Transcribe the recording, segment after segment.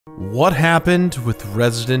What happened with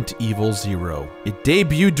Resident Evil Zero? It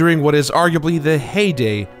debuted during what is arguably the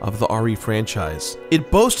heyday of the RE franchise. It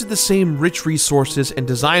boasted the same rich resources and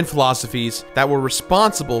design philosophies that were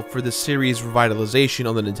responsible for the series' revitalization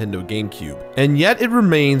on the Nintendo GameCube, and yet it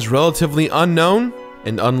remains relatively unknown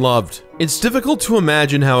and unloved. It's difficult to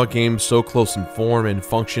imagine how a game so close in form and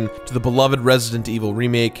function to the beloved Resident Evil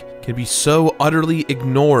remake can be so utterly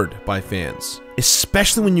ignored by fans,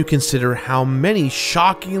 especially when you consider how many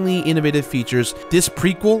shockingly innovative features this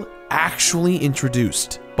prequel actually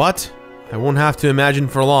introduced. But I won't have to imagine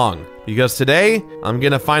for long, because today I'm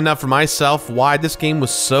gonna find out for myself why this game was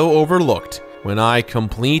so overlooked when I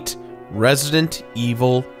complete Resident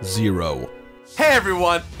Evil Zero. Hey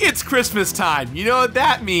everyone, it's Christmas time. You know what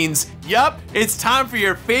that means? Yup, it's time for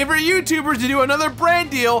your favorite YouTubers to do another brand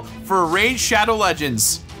deal for Raid Shadow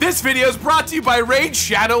Legends. This video is brought to you by Raid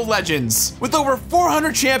Shadow Legends. With over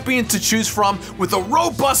 400 champions to choose from, with a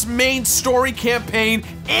robust main story campaign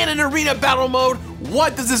and an arena battle mode,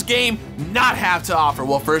 what does this game not have to offer?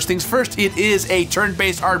 Well, first things first, it is a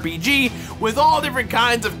turn-based RPG with all different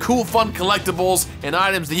kinds of cool, fun collectibles and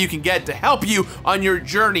items that you can get to help you on your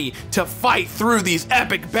journey to fight through these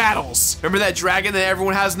epic battles. Remember that dragon that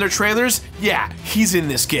everyone has in their trailers? Yeah, he's in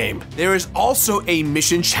this game. There is also a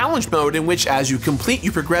mission challenge mode in which, as you complete,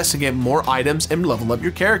 you progress and get more items and level up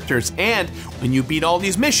your characters. And when you beat all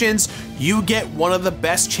these missions, you get one of the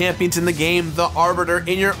best champions in the game, the Arbiter,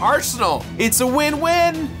 in your arsenal. It's a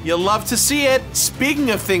win-win. You'll love to see it.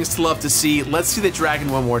 Speaking of things to love to see, let's see the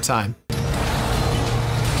dragon one more time.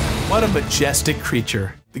 What a majestic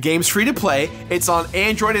creature. The game's free to play, it's on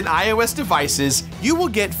Android and iOS devices. You will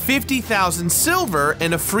get 50,000 silver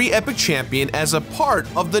and a free epic champion as a part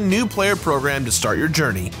of the new player program to start your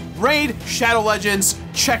journey. Raid Shadow Legends,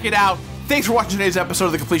 check it out. Thanks for watching today's episode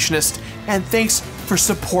of The Completionist, and thanks for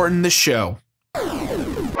supporting the show.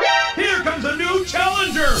 Here comes a new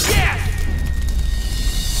challenger! Yeah!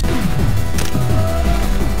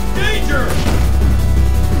 Danger!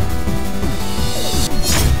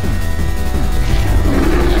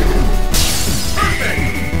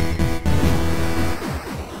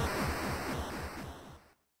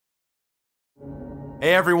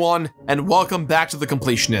 Hey everyone, and welcome back to The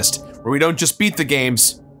Completionist, where we don't just beat the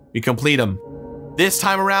games, we complete them. This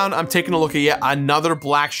time around, I'm taking a look at yet another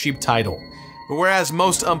black sheep title. But whereas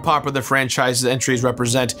most unpopular franchises entries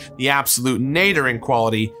represent the absolute nadir in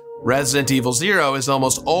quality, Resident Evil Zero is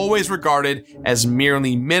almost always regarded as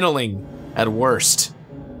merely middling at worst.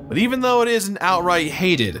 But even though it isn't outright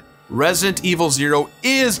hated, Resident Evil Zero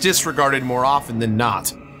is disregarded more often than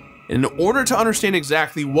not. And in order to understand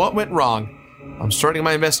exactly what went wrong, I'm starting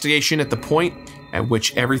my investigation at the point at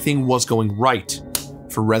which everything was going right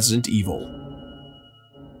for Resident Evil.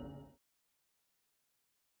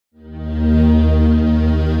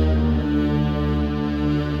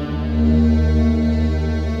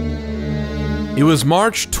 It was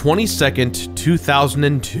March 22nd,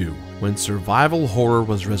 2002, when survival horror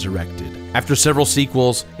was resurrected. After several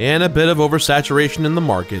sequels and a bit of oversaturation in the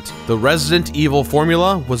market, the Resident Evil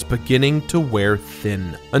formula was beginning to wear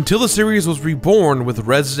thin. Until the series was reborn with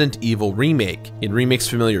Resident Evil Remake. It remakes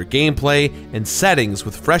familiar gameplay and settings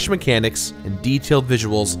with fresh mechanics and detailed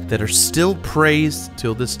visuals that are still praised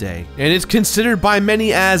till this day. And it's considered by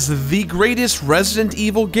many as the greatest Resident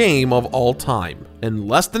Evil game of all time. And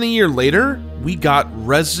less than a year later, we got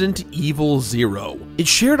Resident Evil Zero. It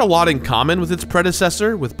shared a lot in common with its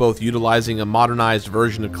predecessor, with both utilizing a modernized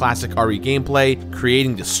version of classic RE gameplay,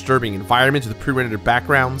 creating disturbing environments with pre-rendered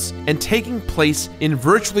backgrounds, and taking place in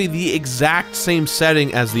virtually the exact same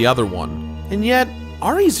setting as the other one. And yet,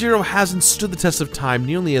 RE0 hasn't stood the test of time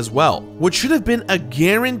nearly as well. What should have been a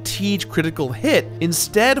guaranteed critical hit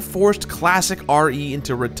instead forced classic RE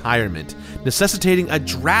into retirement, necessitating a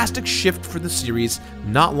drastic shift for the series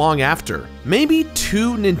not long after. Maybe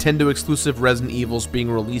two Nintendo exclusive Resident Evils being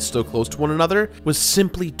released so close to one another was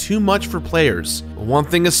simply too much for players. One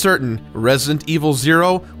thing is certain, Resident Evil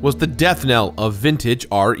Zero was the death knell of vintage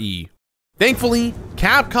RE. Thankfully,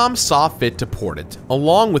 Capcom saw fit to port it,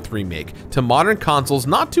 along with Remake, to modern consoles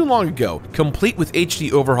not too long ago, complete with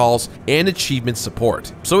HD overhauls and achievement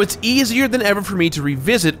support. So it's easier than ever for me to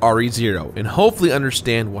revisit RE0 and hopefully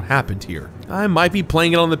understand what happened here. I might be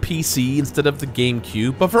playing it on the PC instead of the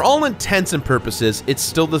GameCube, but for all intents and purposes, it's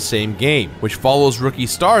still the same game, which follows Rookie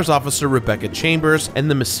Stars officer Rebecca Chambers and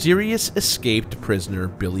the mysterious escaped prisoner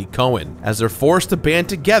Billy Cohen, as they're forced to band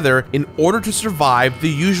together in order to survive the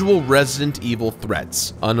usual Resident Evil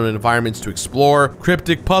threats, unknown environments to explore,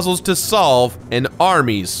 cryptic puzzles to solve, and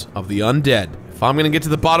armies of the undead. If I'm gonna get to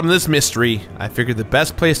the bottom of this mystery, I figured the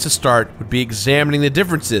best place to start would be examining the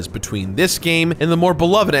differences between this game and the more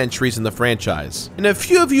beloved entries in the franchise. And a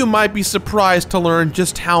few of you might be surprised to learn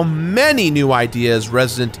just how many new ideas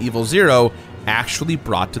Resident Evil 0 actually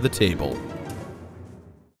brought to the table.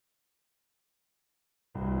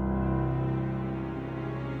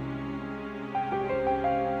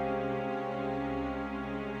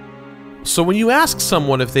 So when you ask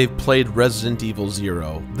someone if they've played Resident Evil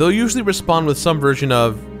 0, they'll usually respond with some version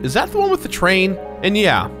of, "Is that the one with the train?" And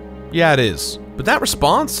yeah, it is. But that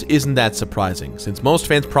response isn't that surprising, since most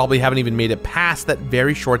fans probably haven't even made it past that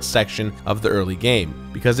very short section of the early game.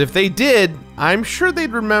 Because if they did, I'm sure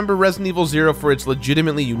they'd remember Resident Evil 0 for its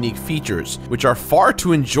legitimately unique features, which are far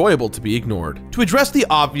too enjoyable to be ignored. To address the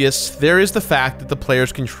obvious, there is the fact that the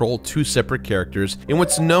players control two separate characters in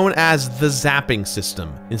what's known as the zapping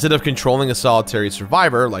system. Instead of controlling a solitary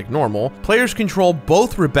survivor like normal, players control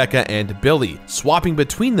both Rebecca and Billy, swapping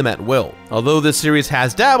between them at will. Although this series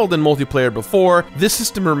has dabbled in multiplayer before, this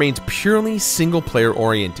system remains purely single-player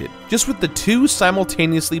oriented, just with the two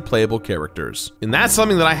simultaneously playable characters. And that's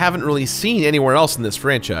something that I haven't really seen anywhere else in this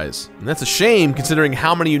franchise. And that's a shame, considering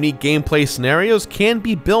how many unique gameplay scenarios can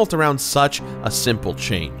be built around such a simple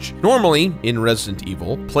change. Normally, in Resident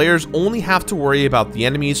Evil, players only have to worry about the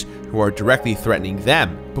enemies who are directly threatening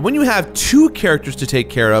them. But when you have two characters to take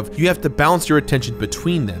care of, you have to balance your attention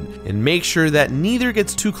between them and make sure that neither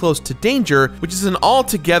gets too close to danger, which is an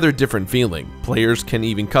altogether different feeling. Players can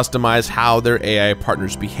even customize how their AI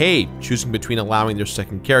partners behave, choosing between allowing their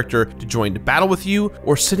second character to join the battle with you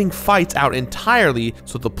or sitting fights out entirely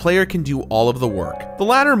so the player can do all of the work. The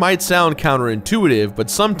latter might sound counterintuitive, but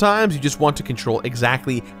sometimes you just want to control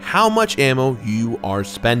exactly how much ammo you are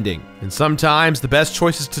spending. And sometimes the best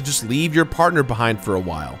choice is to just leave your partner behind for a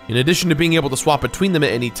while. In addition to being able to swap between them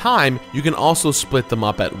at any time, you can also split them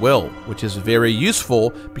up at will, which is very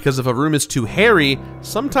useful because if a room is too hairy,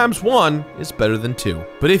 sometimes one is better than two.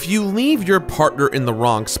 But if you leave your partner in the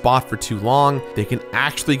wrong spot for too long, they can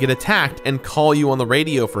actually get attacked and call you on the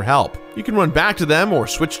radio for help. You can run back to them or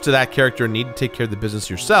switch to that character and need to take care of the business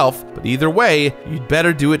yourself, but either way, you'd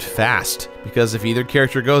better do it fast, because if either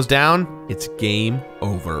character goes down, it's game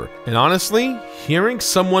over. And honestly, hearing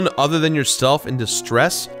someone other than yourself in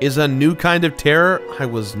distress is a new kind of terror I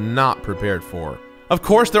was not prepared for. Of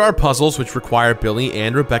course, there are puzzles which require Billy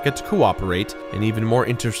and Rebecca to cooperate, and even more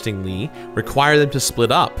interestingly, require them to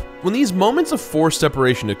split up. When these moments of forced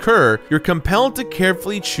separation occur, you're compelled to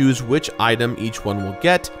carefully choose which item each one will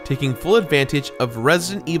get, taking full advantage of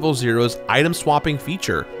Resident Evil 0's item swapping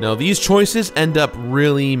feature. Now, these choices end up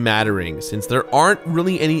really mattering, since there aren't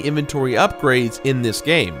really any inventory upgrades in this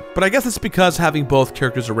game. But I guess it's because having both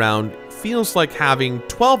characters around feels like having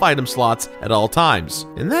 12 item slots at all times.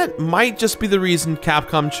 And that might just be the reason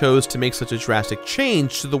Capcom chose to make such a drastic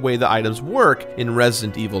change to the way the items work in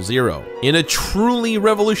Resident Evil 0. In a truly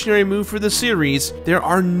revolutionary move for the series, there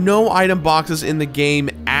are no item boxes in the game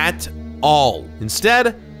at all.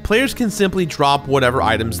 Instead, players can simply drop whatever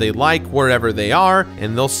items they like wherever they are,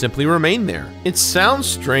 and they'll simply remain there. It sounds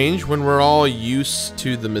strange when we're all used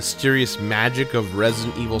to the mysterious magic of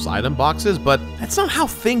Resident Evil's item boxes, but that's not how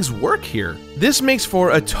things work here. This makes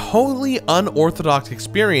for a totally unorthodox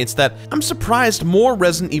experience that I'm surprised more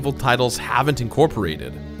Resident Evil titles haven't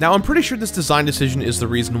incorporated. Now, I'm pretty sure this design decision is the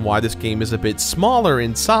reason why this game is a bit smaller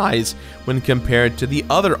in size when compared to the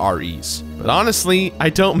other REs. But honestly, I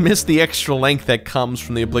don't miss the extra length that comes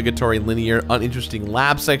from the obligatory linear, uninteresting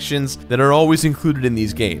lab sections that are always included in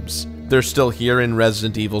these games. They're still here in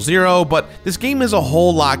Resident Evil 0, but this game is a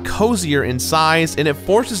whole lot cozier in size, and it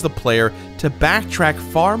forces the player to backtrack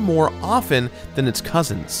far more often than its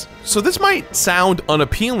cousins. So this might sound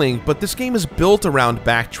unappealing, but this game is built around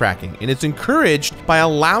backtracking, and it's encouraged by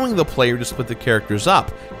allowing the player to split the characters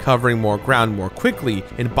up, covering more ground more quickly,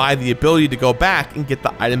 and by the ability to go back and get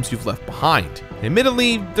the items you've left behind.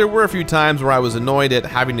 Admittedly, there were a few times where I was annoyed at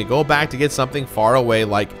having to go back to get something far away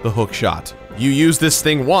like the hook shot. You use this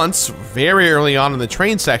thing once, very early on in the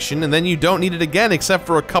train section, and then you don't need it again except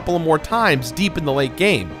for a couple of more times deep in the late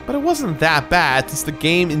game. But it wasn't that bad, since the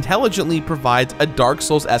game intelligently provides a Dark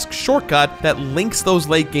Souls-esque shortcut that links those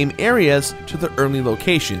late game areas to the early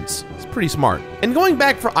locations. It's pretty smart. And going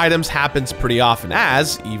back for items happens pretty often,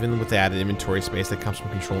 as, even with the added inventory space that comes from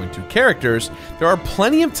controlling two characters, there are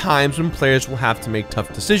plenty of times when players will have to make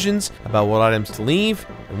tough decisions about what items to leave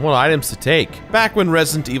and what items to take. Back when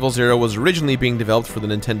Resident Evil 0 was originally being developed for the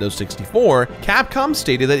Nintendo 64, Capcom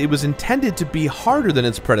stated that it was intended to be harder than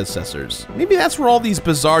its predecessors. Maybe that's where all these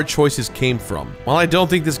bizarre choices came from. While I don't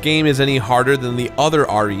think this game is any harder than the other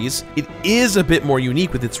REs, it is a bit more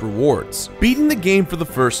unique with its rewards. Beating the game for the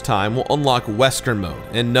first time will unlock Wesker mode,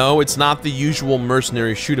 and no, it's not the usual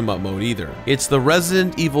mercenary shoot-'em-up mode either. It's the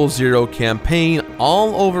Resident Evil 0 campaign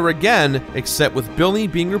all over again, except with Billy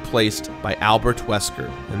being replaced by Albert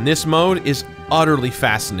Wesker. And this mode is utterly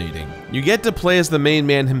fascinating. You get to play as the main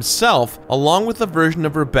man himself, along with a version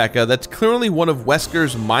of Rebecca that's clearly one of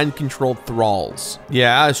Wesker's mind-controlled thralls.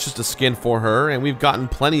 Yeah, it's just a skin for her, and we've gotten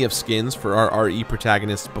plenty of skins for our RE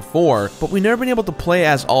protagonists before, but we've never been able to play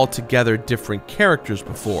as altogether different characters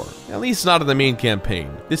before. At least not in the main campaign.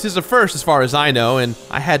 This is a first as far as I know, and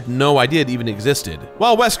I had no idea it even existed.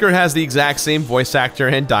 While Wesker has the exact same voice actor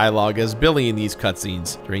and dialogue as Billy in these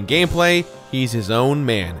cutscenes, during gameplay, he's his own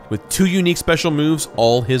man, with 2 unique special moves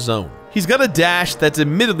all his own. He's got a dash that's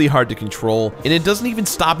admittedly hard to control, and it doesn't even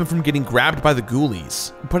stop him from getting grabbed by the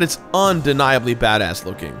ghoulies, but it's undeniably badass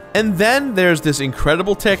looking. And then there's this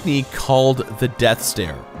incredible technique called the Death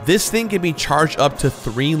Stare. This thing can be charged up to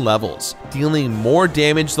 3 levels, dealing more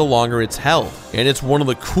damage the longer it's held, and it's one of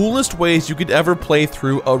the coolest ways you could ever play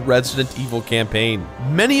through a Resident Evil campaign.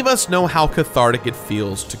 Many of us know how cathartic it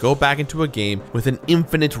feels to go back into a game with an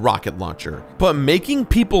infinite rocket launcher, but making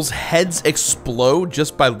people's heads explode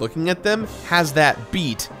just by looking at them has that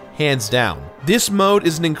beat hands down. This mode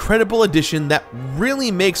is an incredible addition that really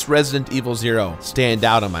makes Resident Evil 0 stand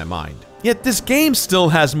out on my mind. Yet this game still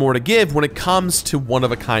has more to give when it comes to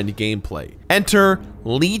one-of-a-kind gameplay. Enter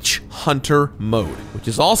Leech Hunter mode, which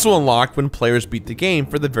is also unlocked when players beat the game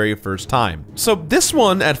for the very first time. So this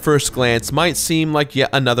one at first glance might seem like yet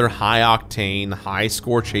another high-octane,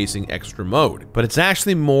 high-score chasing extra mode, but it's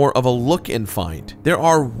actually more of a look and find. There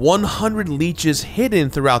are 100 leeches hidden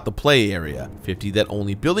throughout the play area, 50 that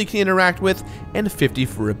only Billy can interact with, and 50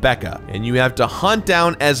 for Rebecca, and you have to hunt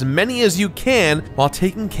down as many as you can while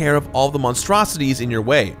taking care of all the monstrosities in your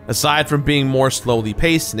way. Aside from being more slowly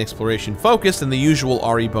paced and exploration focused than the usual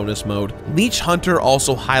RE bonus mode, Leech Hunter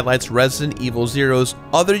also highlights Resident Evil 0's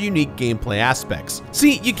other unique gameplay aspects.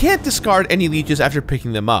 See, you can't discard any leeches after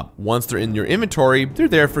picking them up. Once they're in your inventory, they're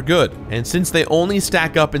there for good. And since they only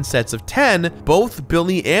stack up in sets of 10, both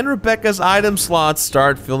Billy and Rebecca's item slots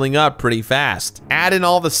start filling up pretty fast. Add in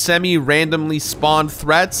all the semi-randomly spawned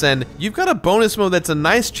threats, and you've got a bonus mode that's a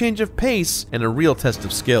nice change of pace and a real test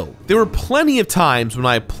of skill. There were plenty of times when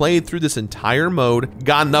I played through this entire mode,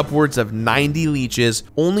 gotten upwards of 90 leeches,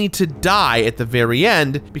 only to die at the very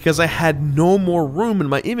end because I had no more room in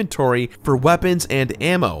my inventory for weapons and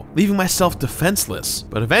ammo, leaving myself defenseless.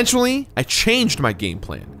 But eventually, I changed my game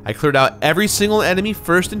plan. I cleared out every single enemy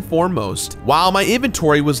first and foremost, while my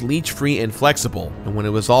inventory was leech-free and flexible. And when it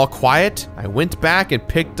was all quiet, I went back and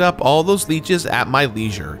picked up all those leeches at my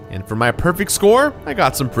leisure. And for my perfect score, I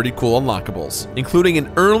got some pretty cool unlockables, including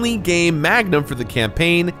an early game magnum for the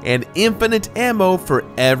campaign and infinite ammo for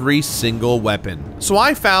every single weapon. So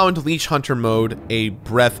I found Leech Hunter mode a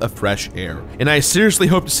breath of fresh air, and I seriously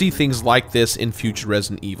hope to see things like this in future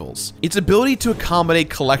Resident Evils. Its ability to accommodate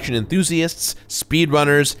collection enthusiasts,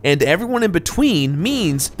 speedrunners, and everyone in between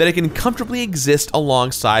means that it can comfortably exist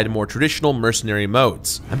alongside more traditional mercenary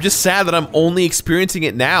modes. I'm just sad that I'm only experiencing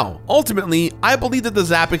it now. Ultimately, I believe that the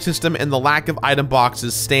zapping system and the lack of item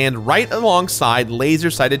boxes stand right alongside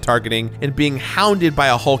laser-sighted targeting and being hounded by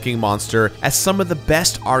a hulking monster as some of the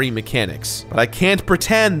best RE mechanics. But I can't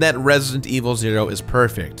pretend that Resident Evil 0 is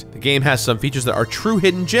perfect. The game has some features that are true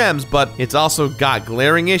hidden gems, but it's also got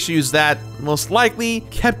glaring issues that most likely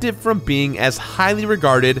kept it from being as highly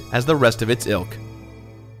regarded as the rest of its ilk.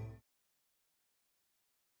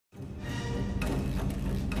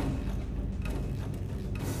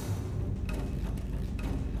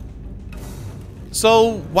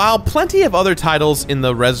 So, while plenty of other titles in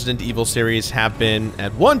the Resident Evil series have been,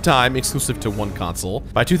 at one time, exclusive to one console,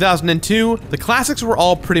 by 2002, the classics were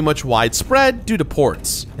all pretty much widespread due to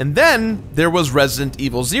ports. And then, there was Resident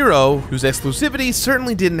Evil 0, whose exclusivity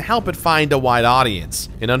certainly didn't help it find a wide audience.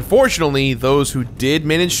 And unfortunately, those who did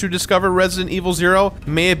manage to discover Resident Evil 0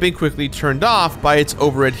 may have been quickly turned off by its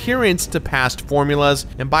over-adherence to past formulas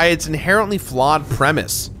and by its inherently flawed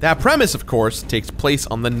premise. That premise, of course, takes place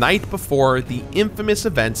on the night before the infamous infamous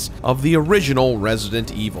events of the original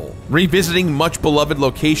Resident Evil. Revisiting much beloved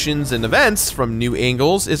locations and events from new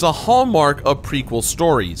angles is a hallmark of prequel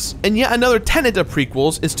stories, and yet another tenet of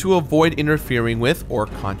prequels is to avoid interfering with or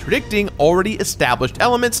contradicting already established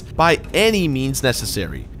elements by any means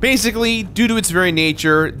necessary. Basically, due to its very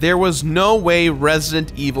nature, there was no way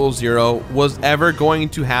Resident Evil 0 was ever going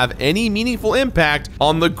to have any meaningful impact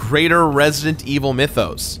on the greater Resident Evil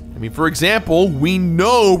mythos. I mean, for example, we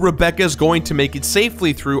know Rebecca's going to make it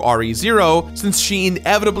safely through RE0 since she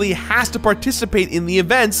inevitably has to participate in the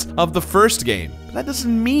events of the first game. But that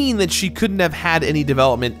doesn't mean that she couldn't have had any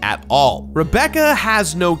development at all. Rebecca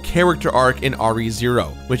has no character arc in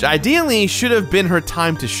RE0, which ideally should have been her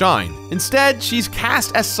time to shine. Instead, she's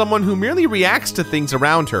cast as someone who merely reacts to things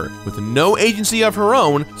around her, with no agency of her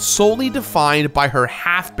own, solely defined by her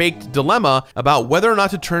half-baked dilemma about whether or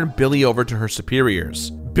not to turn Billy over to her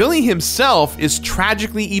superiors. Billy himself is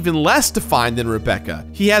tragically even less defined than Rebecca.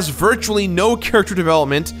 He has virtually no character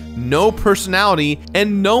development, no personality,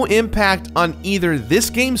 and no impact on either this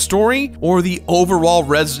game's story or the overall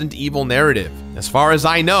Resident Evil narrative. As far as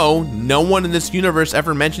I know, no one in this universe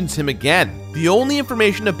ever mentions him again. The only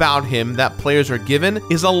information about him that players are given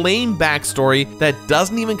is a lame backstory that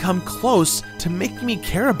doesn't even come close to making me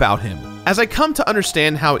care about him. As I come to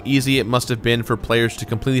understand how easy it must have been for players to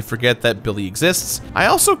completely forget that Billy exists, I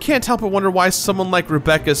also can't help but wonder why someone like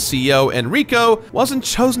Rebecca's CEO, Enrico, wasn't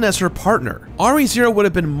chosen as her partner. RE0 would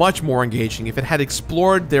have been much more engaging if it had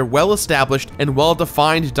explored their well-established and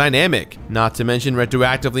well-defined dynamic, not to mention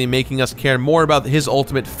retroactively making us care more about his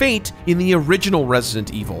ultimate fate in the original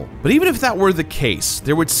Resident Evil. But even if that were the case,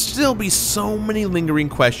 there would still be so many lingering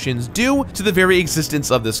questions due to the very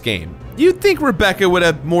existence of this game. You'd think Rebecca would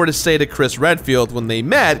have more to say to Chris Redfield when they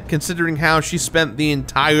met, considering how she spent the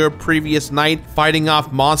entire previous night fighting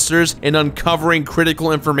off monsters and uncovering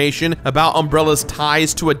critical information about Umbrella's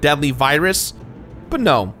ties to a deadly virus. But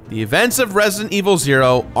no, the events of Resident Evil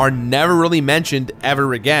 0 are never really mentioned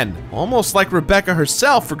ever again, almost like Rebecca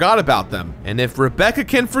herself forgot about them. And if Rebecca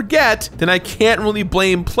can forget, then I can't really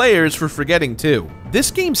blame players for forgetting too. This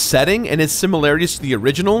game's setting and its similarities to the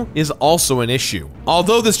original is also an issue.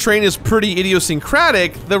 Although this terrain is pretty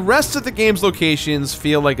idiosyncratic, the rest of the game's locations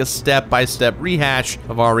feel like a step-by-step rehash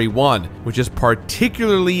of RE1, which is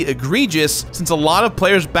particularly egregious since a lot of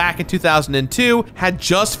players back in 2002 had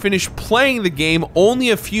just finished playing the game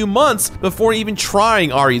only a few months before even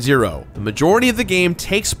trying RE0. The majority of the game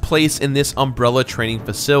takes place in this Umbrella training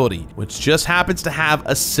facility, which just happens to have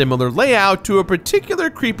a similar layout to a particular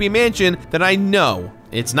creepy mansion that I know.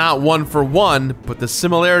 It's not one for one, but the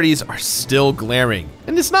similarities are still glaring.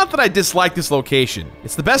 And it's not that I dislike this location.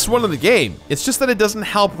 It's the best one in the game. It's just that it doesn't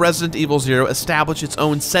help Resident Evil 0 establish its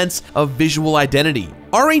own sense of visual identity.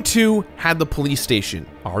 RE2 had the police station.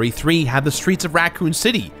 RE3 had the streets of Raccoon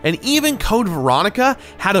City. And even Code Veronica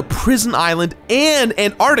had a prison island and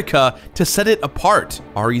Antarctica to set it apart.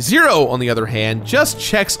 RE0, on the other hand, just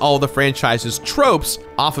checks all the franchise's tropes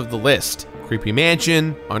off of the list. Creepy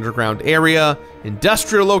mansion, underground area,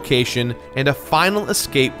 industrial location, and a final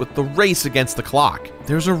escape with the race against the clock.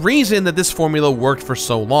 There's a reason that this formula worked for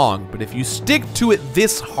so long, but if you stick to it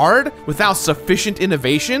this hard without sufficient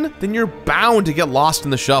innovation, then you're bound to get lost in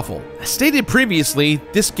the shuffle. As stated previously,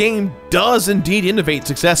 this game does indeed innovate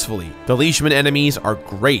successfully. The Leishman enemies are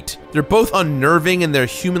great. They're both unnerving in their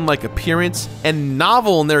human-like appearance and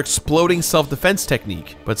novel in their exploding self-defense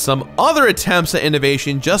technique, but some other attempts at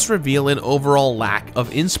innovation just reveal an overall lack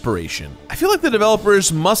of inspiration. I feel like the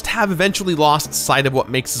developers must have eventually lost sight of what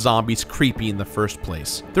makes zombies creepy in the first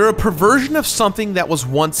place. They're a perversion of something that was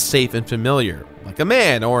once safe and familiar, like a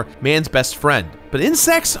man or man's best friend. But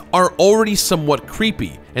insects are already somewhat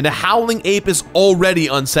creepy, and a howling ape is already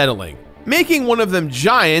unsettling. Making one of them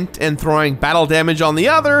giant and throwing battle damage on the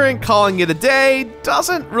other and calling it a day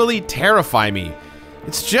doesn't really terrify me.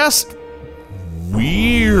 It's just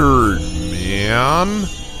weird, man.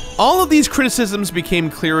 All of these criticisms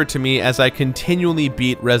became clearer to me as I continually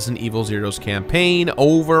beat Resident Evil 0's campaign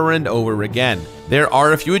over and over again. There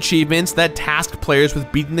are a few achievements that task players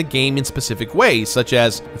with beating the game in specific ways, such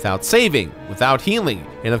as without saving, without healing,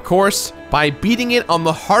 and of course, by beating it on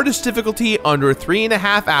the hardest difficulty under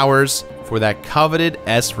 3.5 hours for that coveted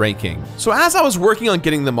S ranking. So as I was working on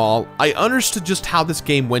getting them all, I understood just how this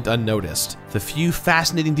game went unnoticed. The few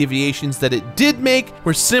fascinating deviations that it did make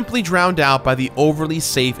were simply drowned out by the overly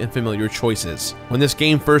safe and familiar choices. When this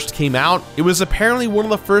game first came out, it was apparently one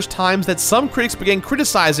of the first times that some critics began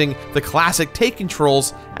criticizing the classic take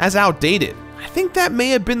controls as outdated. I think that may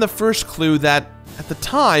have been the first clue that, at the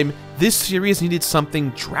time, this series needed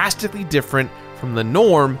something drastically different from the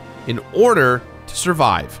norm in order to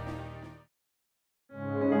survive.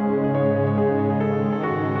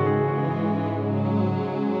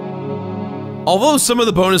 Although some of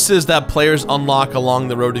the bonuses that players unlock along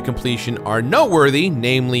the road to completion are noteworthy,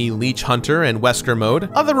 namely Leech Hunter and Wesker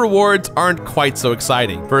mode, other rewards aren't quite so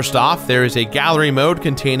exciting. First off, there is a gallery mode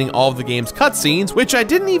containing all of the game's cutscenes, which I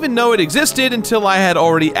didn't even know it existed until I had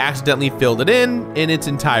already accidentally filled it in its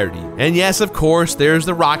entirety. And yes, of course, there's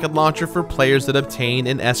the rocket launcher for players that obtain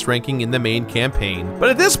an S ranking in the main campaign. But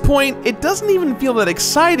at this point, it doesn't even feel that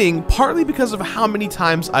exciting, partly because of how many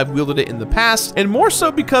times I've wielded it in the past, and more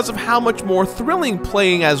so because of how much more thrilling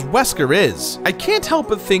playing as Wesker is. I can't help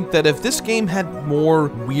but think that if this game had more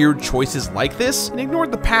weird choices like this, and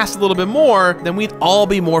ignored the past a little bit more, then we'd all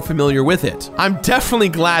be more familiar with it. I'm definitely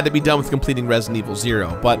glad to be done with completing Resident Evil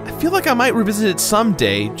 0, but I feel like I might revisit it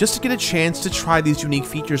someday just to get a chance to try these unique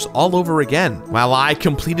features all over again. While I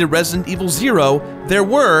completed Resident Evil 0, there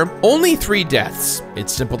were only 3 deaths.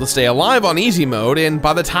 It's simple to stay alive on easy mode, and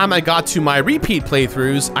by the time I got to my repeat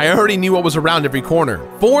playthroughs, I already knew what was around every corner.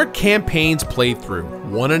 4 campaigns played through,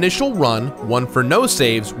 1 initial run, 1 for no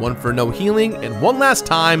saves, 1 for no healing, and 1 last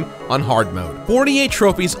time on hard mode. 48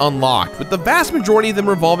 trophies unlocked, with the vast majority of them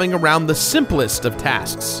revolving around the simplest of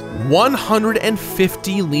tasks.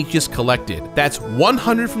 150 leeches collected. That's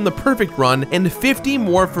 100 from the perfect run, and 50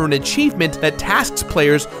 more for an achievement that tasks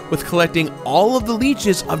players with collecting all of the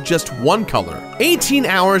leeches of just 1 color. 18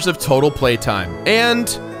 hours of total playtime,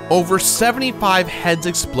 and over 75 heads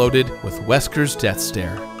exploded with Wesker's death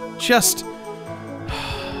stare. Just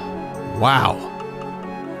wow.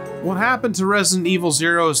 What happened to Resident Evil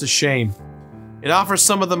 0 is a shame. It offers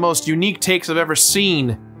some of the most unique takes I've ever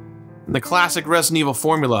seen in the classic Resident Evil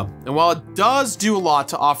formula, and while it does do a lot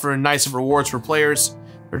to offer nice rewards for players,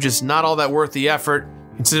 they're just not all that worth the effort,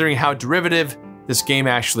 considering how derivative this game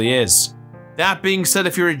actually is. That being said,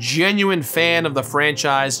 if you're a genuine fan of the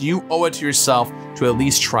franchise, you owe it to yourself to at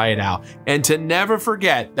least try it out, and to never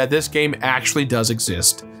forget that this game actually does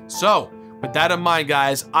exist. So, with that in mind,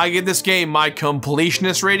 guys, I give this game my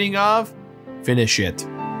completionist rating of finish it.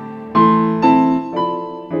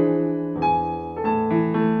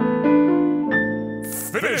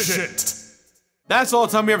 Finish it! That's all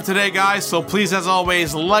the time we have for today, guys, so please, as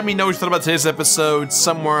always, let me know what you thought about today's episode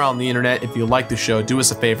somewhere on the internet. If you like the show, do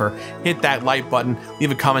us a favor, hit that like button,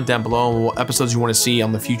 leave a comment down below on what episodes you want to see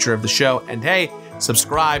on the future of the show, and hey,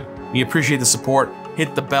 subscribe. We appreciate the support.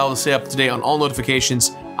 Hit the bell to stay up to date on all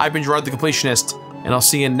notifications. I've been Gerard the Completionist, and I'll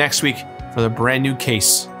see you next week for the brand new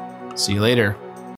case. See you later.